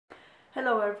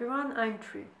Hello everyone, I'm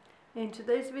Tri. In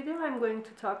today's video I'm going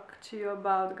to talk to you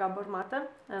about Gabor Mate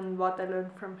and what I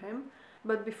learned from him.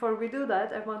 But before we do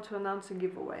that, I want to announce a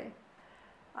giveaway.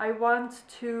 I want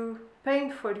to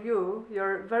paint for you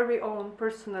your very own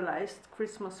personalized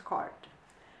Christmas card.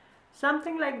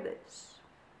 Something like this.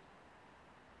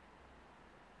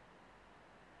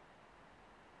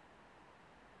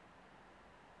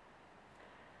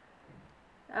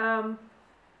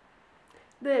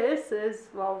 This is,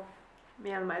 well,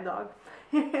 me and my dog.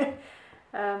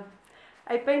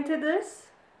 I painted this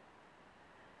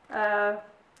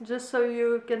just so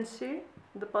you can see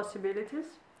the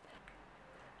possibilities.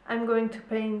 I'm going to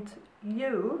paint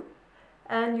you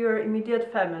and your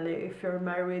immediate family, if you're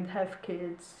married, have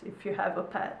kids, if you have a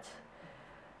pet.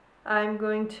 I'm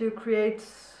going to create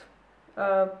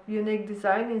a unique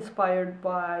design inspired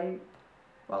by,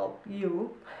 well,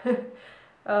 you.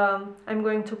 I'm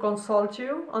going to consult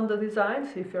you on the design,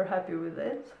 see if you're happy with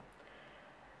it.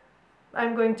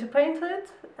 I'm going to paint it,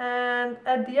 and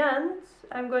at the end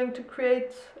I'm going to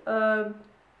create a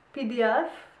PDF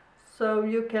so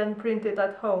you can print it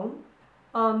at home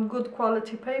on good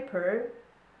quality paper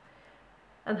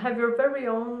and have your very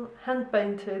own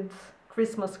hand-painted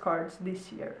Christmas cards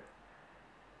this year.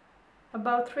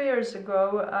 About 3 years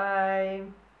ago I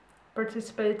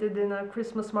participated in a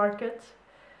Christmas market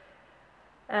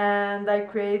and I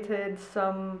created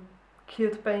some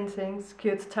cute paintings,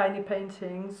 cute tiny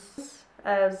paintings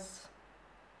as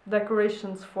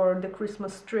decorations for the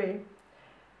Christmas tree.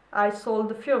 I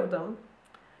sold a few of them,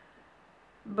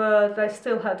 but I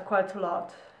still had quite a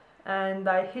lot, and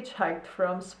I hitchhiked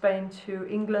from Spain to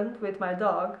England with my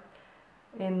dog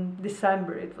in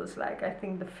December. It was like, I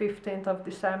think, the 15th of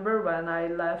December when I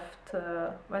left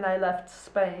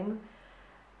Spain,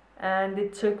 and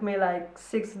it took me like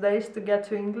 6 days to get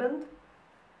to England.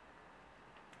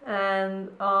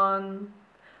 And on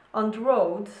the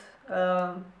road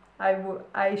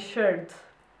I shared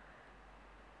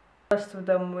the rest of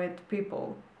them with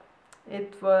people.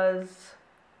 It brings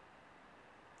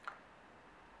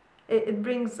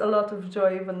a lot of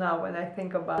joy even now when I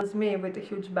think about it. It was me with a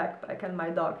huge backpack and my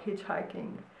dog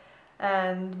hitchhiking,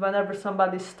 and whenever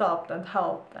somebody stopped and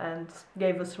helped and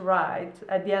gave us a ride,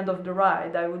 at the end of the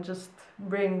ride I would just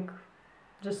bring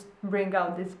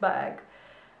out this bag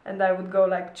and I would go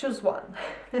like, choose one.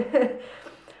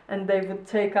 And they would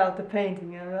take out the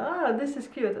painting and, ah, this is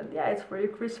cute, and yeah, it's for your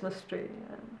Christmas tree.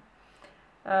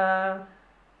 And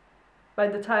by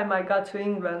the time I got to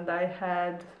England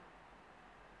I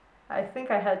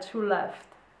think I had 2 left,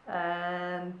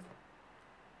 and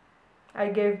I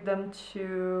gave them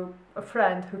to a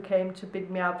friend who came to pick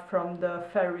me up from the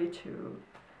ferry to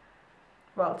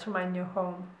my new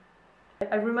home.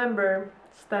 I remember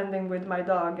standing with my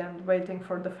dog and waiting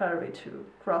for the ferry to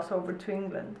cross over to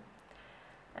England,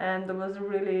 and there was a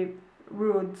really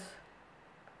rude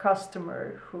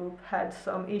customer who had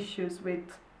some issues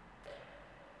with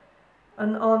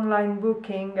an online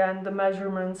booking and the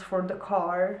measurements for the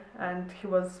car, and he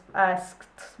was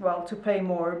asked, well, to pay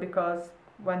more because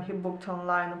when he booked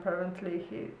online apparently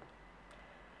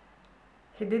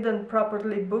he didn't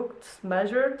properly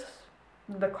measured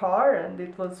the car, and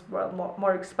it was, well,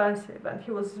 more expensive, and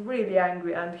he was really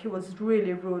angry and he was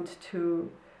really rude to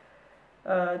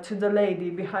the lady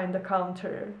behind the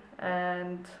counter,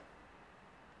 and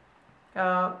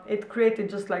it created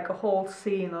just like a whole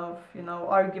scene of,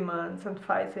 arguments and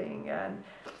fighting, and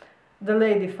the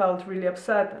lady felt really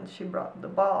upset and she brought the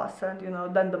boss, and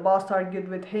then the boss argued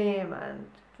with him, and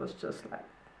it was just like,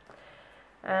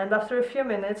 and after a few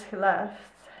minutes he left,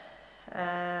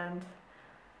 and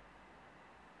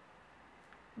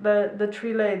the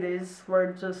 3 ladies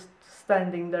were just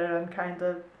standing there and kind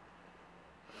of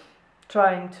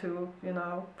trying to,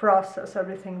 process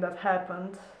everything that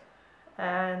happened.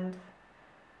 And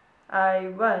I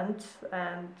went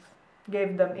and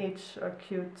gave them each a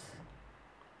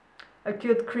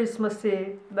cute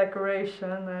Christmassy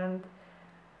decoration, and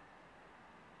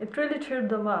it really cheered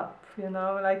them up,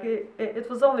 like it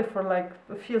was only for like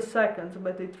a few seconds,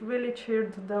 but it really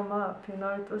cheered them up,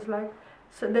 it was like,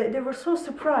 so they were so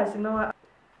surprised,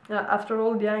 after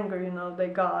all the anger, they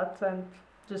got, and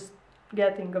just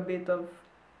getting a bit of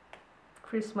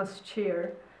Christmas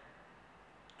cheer.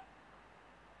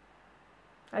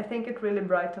 I think it really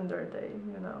brightened their day,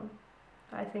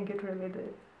 I think it really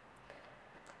did.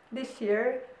 This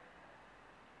year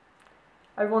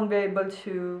I won't be able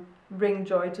to bring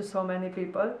joy to so many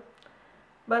people,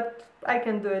 but I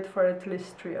can do it for at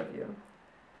least 3 of you.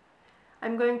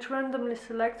 I'm going to randomly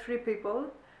select 3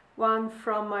 people, one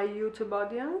from my YouTube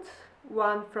audience,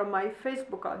 one from my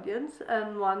Facebook audience,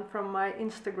 and one from my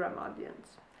Instagram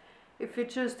audience. If you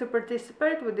choose to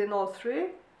participate within all three,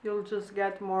 you'll just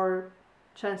get more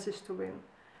chances to win.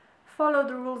 Follow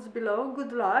the rules below.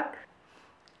 Good luck,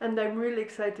 and I'm really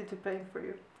excited to paint for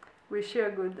you. Wish you a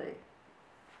good day.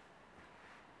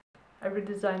 I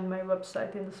redesigned my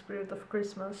website in the spirit of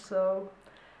Christmas, so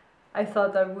I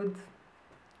thought I would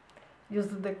use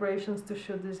the decorations to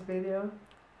shoot this video.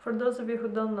 For those of you who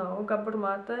don't know, Gabor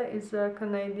Mate is a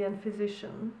Canadian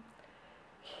physician.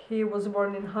 He was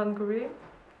born in Hungary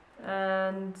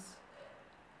and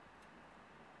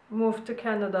moved to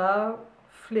Canada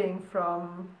fleeing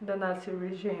from the Nazi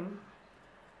regime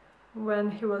when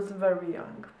he was very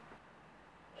young.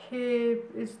 He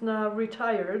is now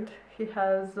retired. He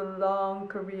has a long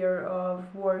career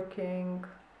of working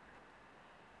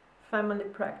family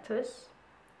practice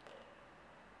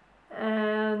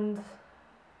and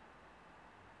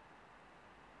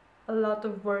a lot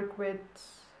of work with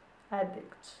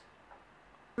addicts.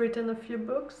 Written a few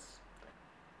books.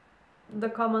 The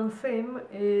common theme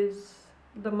is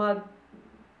the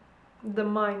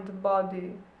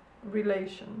mind-body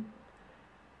relation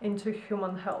into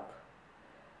human health.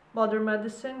 Modern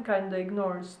medicine kinda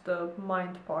ignores the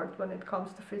mind part when it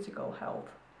comes to physical health.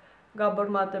 Gabor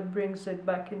Mate brings it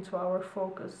back into our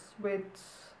focus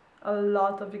with a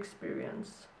lot of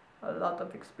experience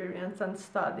and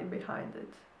study behind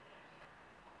it.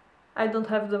 I don't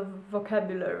have the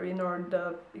vocabulary nor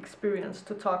the experience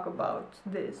to talk about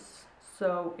this,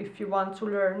 so if you want to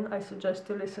learn, I suggest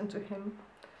you listen to him.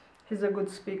 He's a good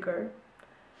speaker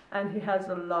and he has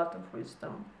a lot of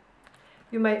wisdom.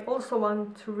 You may also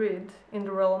want to read In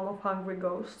the Realm of Hungry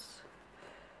Ghosts.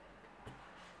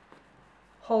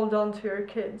 Hold on to your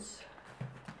kids.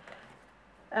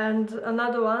 And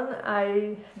another one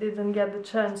I didn't get the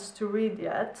chance to read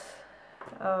yet,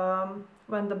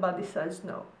 When the Body Says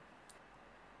No.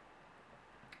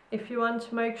 If you want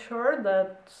to make sure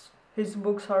that his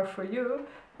books are for you,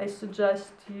 I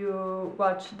suggest you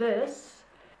watch this.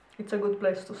 It's a good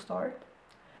place to start.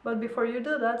 But before you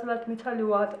do that, let me tell you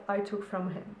what I took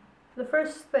from him. The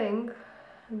first thing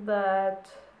that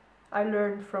I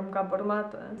learned from Gabor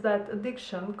Mate is that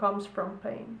addiction comes from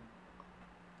pain.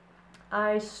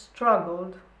 I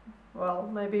struggled, well,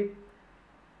 maybe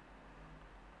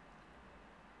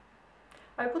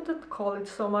I wouldn't call it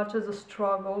so much as a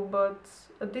struggle, but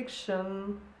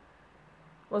addiction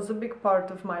was a big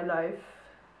part of my life.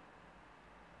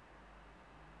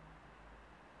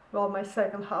 Well, my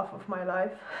second half of my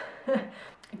life.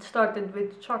 It started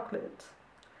with chocolate,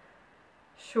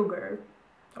 sugar,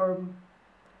 or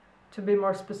to be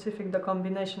more specific, the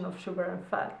combination of sugar and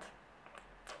fat.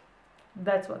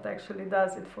 That's what actually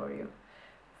does it for you.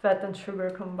 Fat and sugar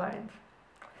combined.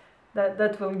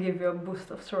 That will give you a boost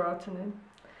of serotonin.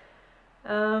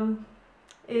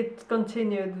 It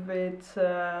continued with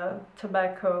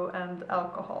tobacco and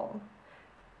alcohol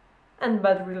and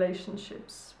bad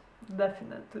relationships.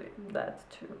 Definitely that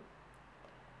too.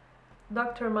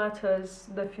 Dr. Mate's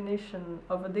definition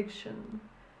of addiction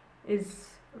is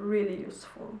really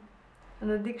useful.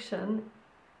 An addiction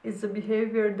is a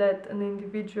behavior that an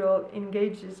individual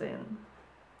engages in,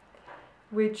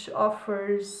 which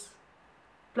offers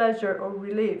pleasure or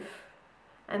relief,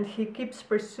 and he keeps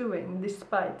pursuing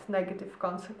despite negative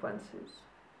consequences.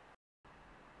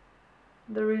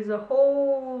 There is a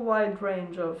whole wide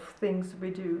range of things we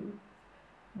do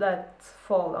that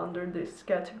fall under this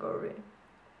category,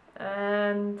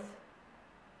 and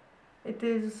it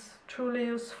is truly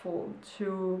useful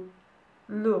to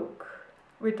look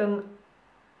with an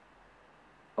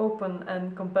open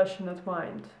and compassionate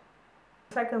mind.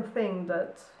 The second thing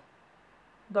that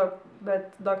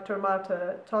Dr.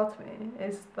 Mate taught me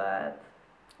is that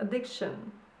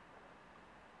addiction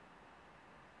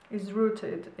is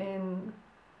rooted in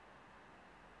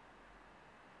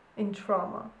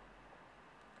trauma.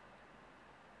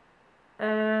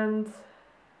 And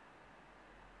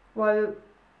while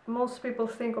most people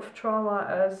think of trauma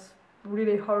as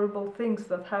really horrible things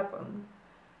that happen,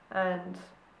 and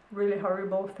really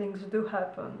horrible things do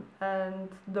happen, and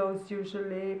those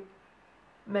usually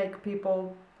make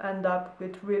people end up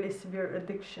with really severe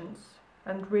addictions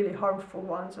and really harmful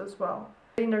ones as well.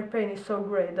 Inner pain is so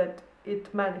great that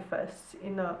it manifests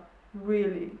in a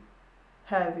really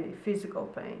heavy physical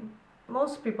pain.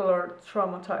 Most people are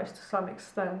traumatized to some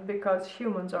extent because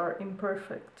humans are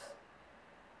imperfect.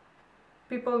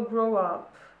 People grow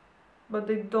up, but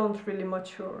they don't really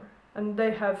mature, and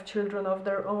they have children of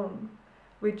their own,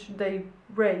 which they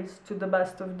raise to the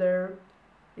best of their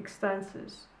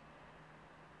extenses.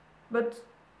 But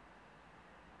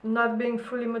not being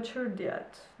fully matured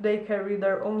yet, they carry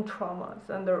their own traumas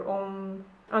and their own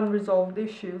unresolved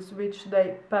issues which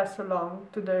they pass along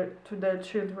to their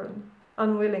children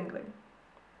unwillingly.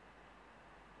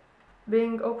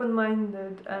 Being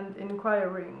open-minded and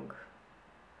inquiring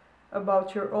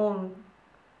about your own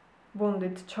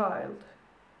wounded child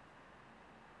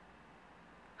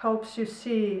helps you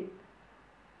see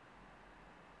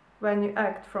when you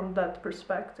act from that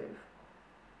perspective.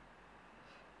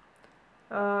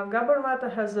 Gabor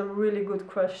Mate has a really good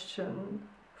question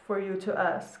for you to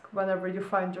ask whenever you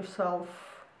find yourself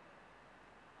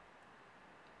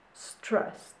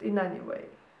stressed in any way,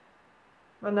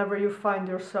 whenever you find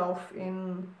yourself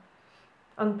in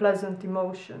unpleasant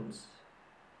emotions.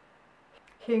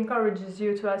 He encourages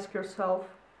you to ask yourself,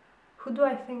 who do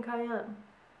I think I am?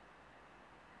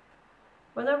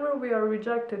 Whenever we are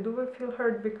rejected, do we feel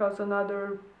hurt because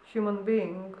another human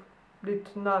being did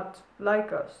not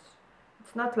like us?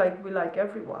 It's not like we like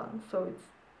everyone, so it's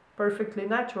perfectly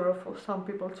natural for some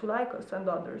people to like us and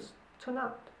others to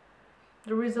not.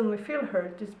 The reason we feel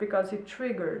hurt is because it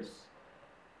triggers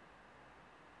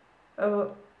a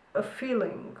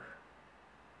feeling.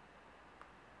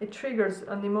 It triggers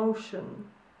an emotion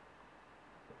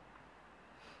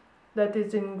that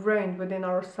is ingrained within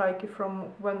our psyche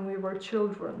from when we were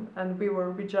children and we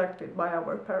were rejected by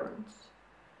our parents.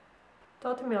 It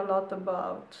taught me a lot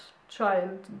about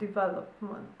child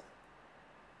development,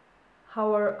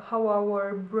 how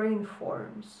our brain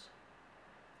forms.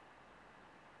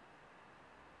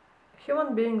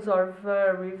 Human beings are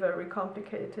very, very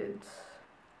complicated.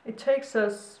 It takes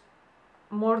us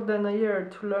more than a year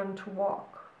to learn to walk.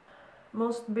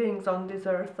 Most beings on this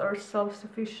earth are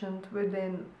self-sufficient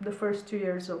within the first 2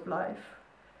 years of life.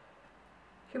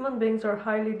 Human beings are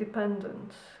highly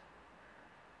dependent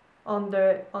on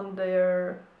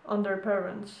their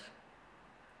parents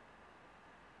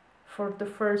for the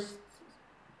first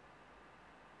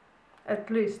at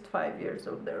least 5 years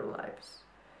of their lives.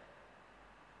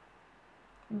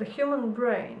 The human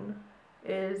brain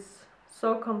is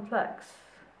so complex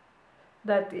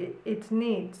that it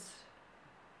needs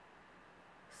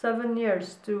 7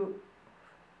 years to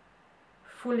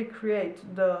fully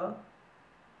create the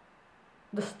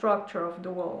structure of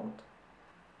the world.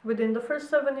 Within the first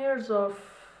 7 years of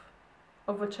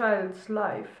a child's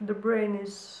life, the brain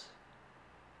is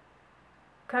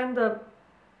kind of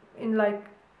in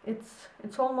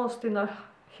it's almost in a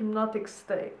hypnotic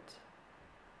state.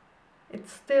 It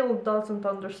still doesn't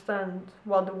understand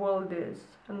what the world is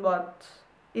and what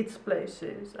its place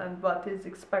is and what is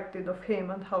expected of him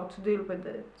and how to deal with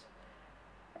it.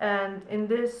 And in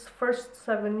this first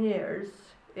 7 years,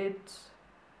 it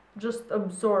just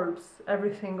absorbs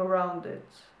everything around it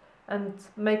and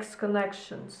makes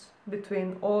connections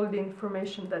between all the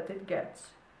information that it gets.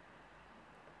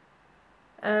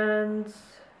 And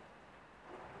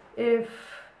if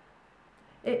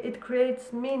it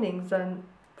creates meanings and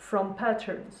from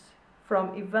patterns,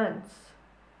 from events.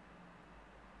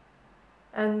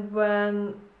 And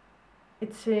when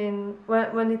its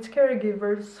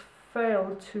caregivers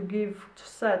fail to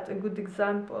set a good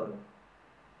example,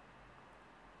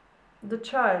 the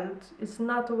child is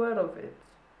not aware of it.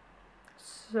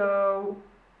 So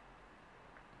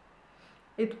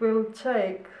it will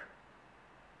take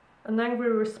an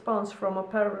angry response from a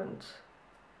parent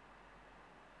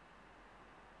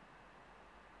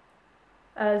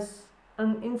as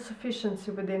an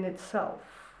insufficiency within itself.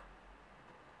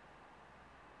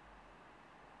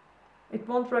 It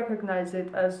won't recognize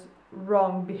it as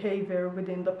wrong behavior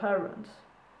within the parent.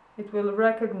 It will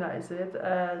recognize it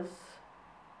as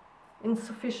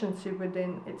insufficiency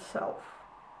within itself.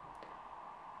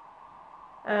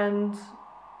 And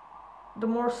the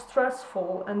more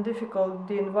stressful and difficult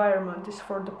the environment is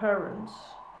for the parents,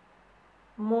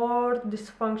 more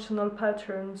dysfunctional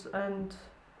patterns and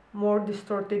more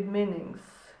distorted meanings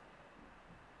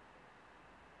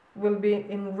will be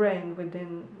ingrained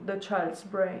within the child's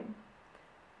brain.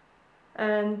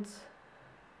 And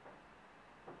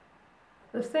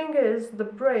the thing is, the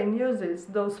brain uses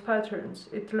those patterns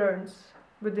it learns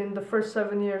within the first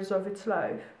 7 years of its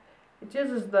life. It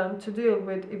uses them to deal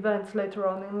with events later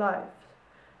on in life.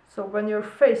 So when you're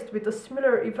faced with a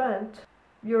similar event,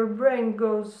 your brain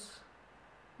goes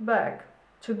back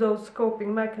to those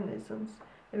coping mechanisms.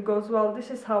 It goes, well, this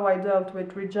is how I dealt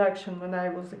with rejection when I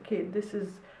was a kid. This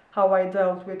is how I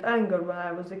dealt with anger when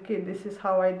I was a kid. This is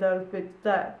how I dealt with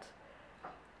that.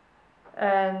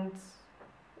 And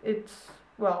it's,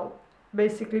 well,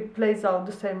 basically plays out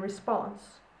the same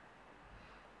response.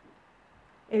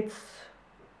 It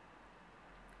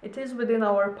is within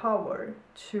our power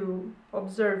to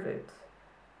observe it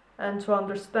and to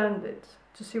understand it,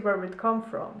 to see where it comes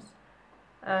from.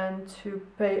 and to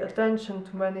pay attention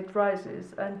to when it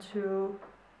rises, and to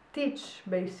teach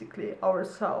basically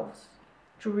ourselves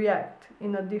to react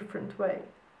in a different way.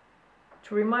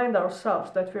 To remind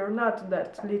ourselves that we are not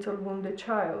that little wounded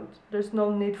child. There's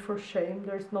no need for shame,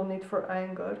 there's no need for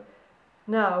anger.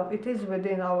 Now it is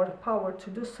within our power to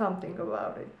do something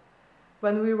about it.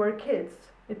 When we were kids,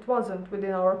 it wasn't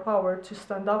within our power to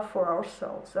stand up for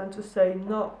ourselves and to say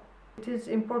no. It is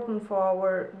important for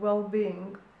our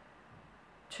well-being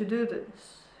to do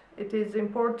this. It is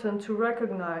important to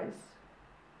recognize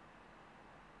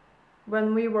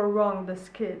when we were wrong as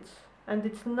kids. And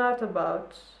it's not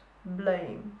about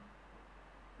blame.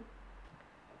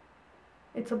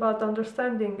 It's about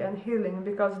understanding and healing,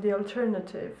 because the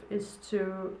alternative is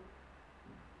to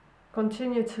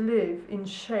continue to live in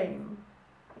shame,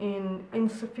 in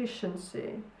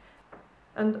insufficiency,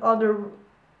 and other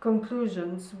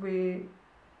conclusions we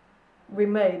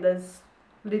made as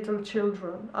little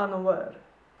children, unaware.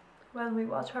 When we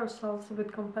watch ourselves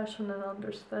with compassion and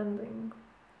understanding,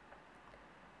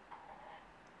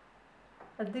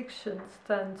 addictions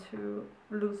tend to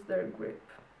lose their grip.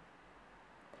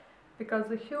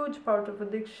 Because a huge part of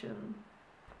addiction,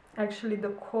 actually the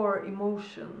core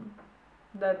emotion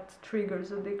that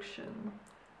triggers addiction,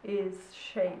 is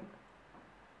shame.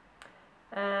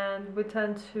 And we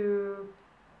tend to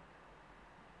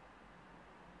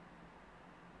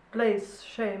place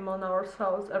shame on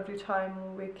ourselves every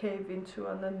time we cave into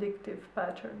an addictive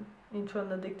pattern, into an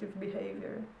addictive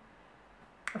behavior.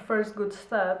 A first good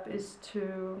step is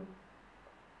to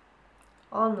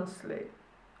honestly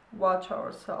watch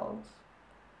ourselves,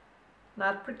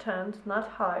 not pretend, not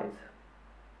hide,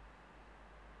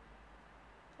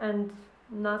 and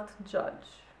not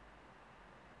judge.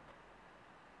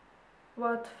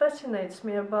 What fascinates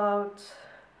me about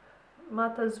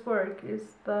Mate's work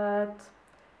is that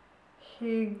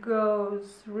he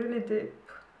goes really deep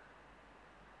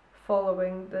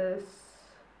following this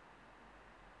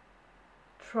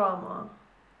trauma.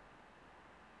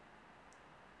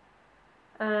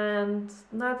 And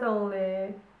not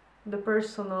only the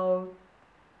personal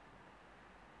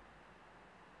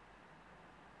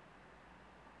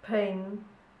pain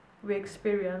we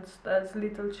experienced as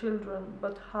little children,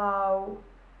 but how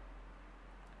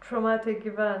traumatic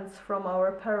events from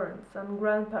our parents and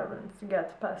grandparents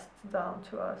get passed down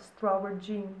to us through our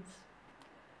genes.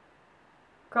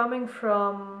 Coming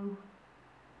from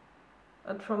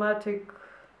a traumatic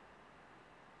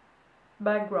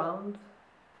background,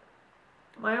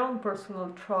 my own personal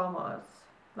traumas,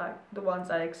 like the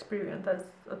ones I experienced as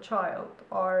a child,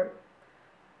 are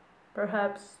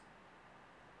perhaps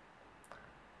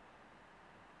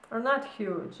not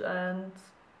huge, and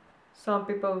some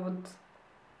people would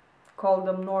call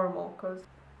them normal,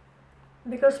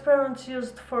 because parents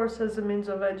used force as a means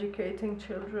of educating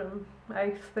children.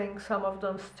 I think some of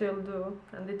them still do,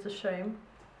 and it's a shame.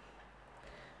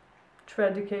 True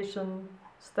education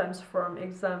stems from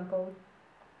example,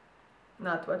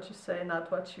 not what you say, not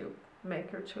what you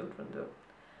make your children do.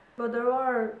 But there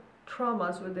are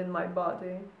traumas within my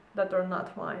body that are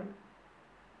not mine.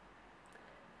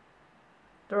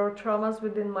 There are traumas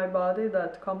within my body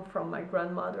that come from my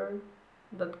grandmother,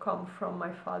 that come from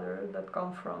my father, that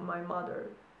come from my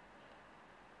mother.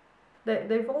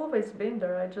 They've always been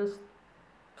there. I just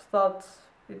thought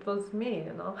it was me,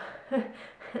 you know.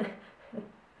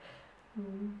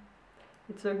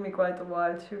 It took me quite a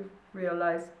while to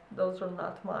realize those are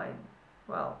not mine.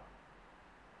 Well,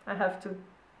 I have to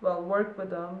work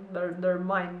with them. They're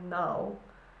mine now,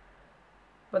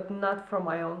 but not from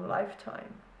my own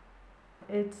lifetime.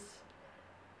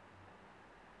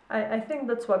 I think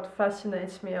that's what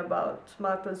fascinates me about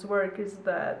Mate's work, is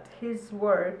that his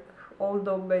work,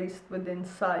 although based within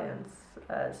science,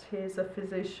 as he is a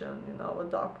physician, you know, a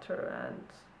doctor, and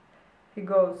he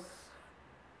goes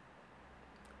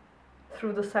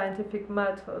through the scientific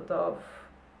method of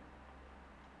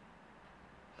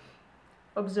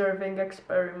observing,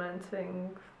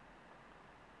 experimenting,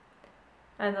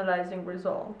 analyzing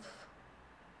results.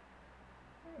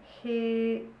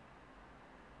 He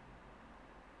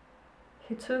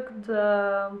took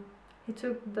the you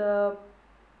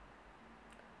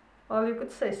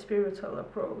could say spiritual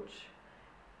approach.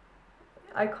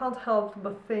 I can't help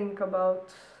but think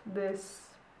about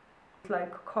this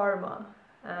like karma.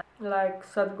 And like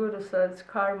Sadhguru says,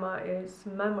 karma is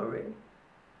memory.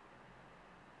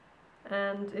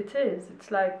 And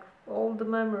it's like all the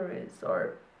memories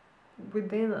are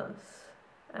within us.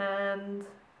 And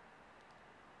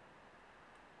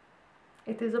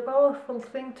it is a powerful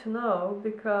thing to know,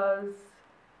 because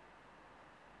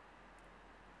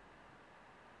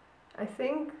I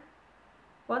think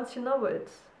Once you know it,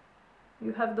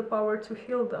 you have the power to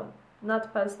heal them,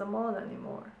 not pass them on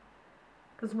anymore.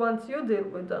 Because once you deal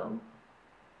with them,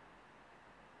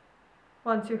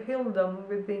 once you heal them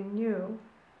within you,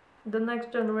 the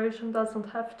next generation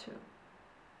doesn't have to.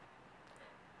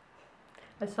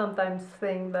 I sometimes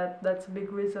think that that's a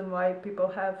big reason why people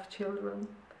have children,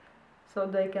 so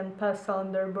they can pass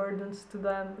on their burdens to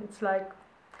them. It's like,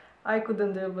 I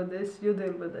couldn't deal with this, you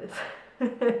deal with this.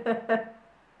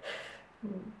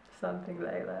 Something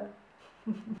like that.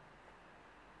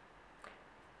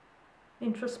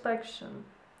 Introspection,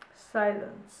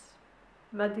 silence,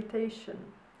 meditation,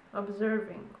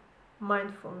 observing,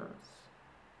 mindfulness.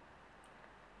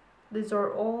 These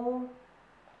are all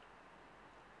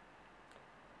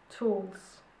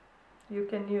tools you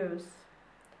can use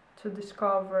to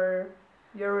discover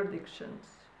your addictions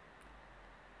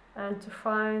and to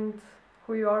find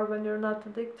who you are when you're not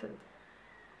addicted.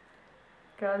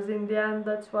 Because in the end,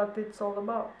 that's what it's all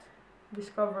about.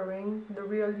 Discovering the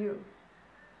real you.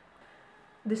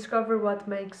 Discover what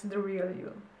makes the real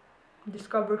you.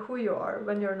 Discover who you are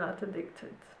when you're not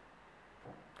addicted.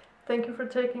 Thank you for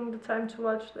taking the time to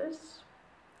watch this.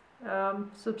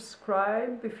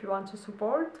 Subscribe if you want to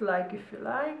support, like if you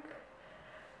like.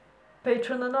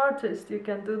 Patron an artist, you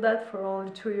can do that for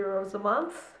only €2 a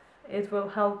month. It will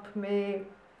help me,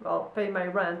 well, pay my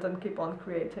rent and keep on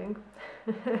creating.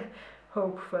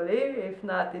 Hopefully, if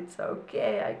not, it's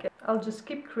okay. I'll just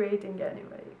keep creating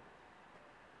anyway.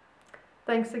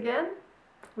 Thanks again,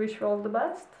 wish you all the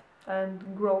best, and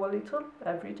grow a little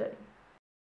every day.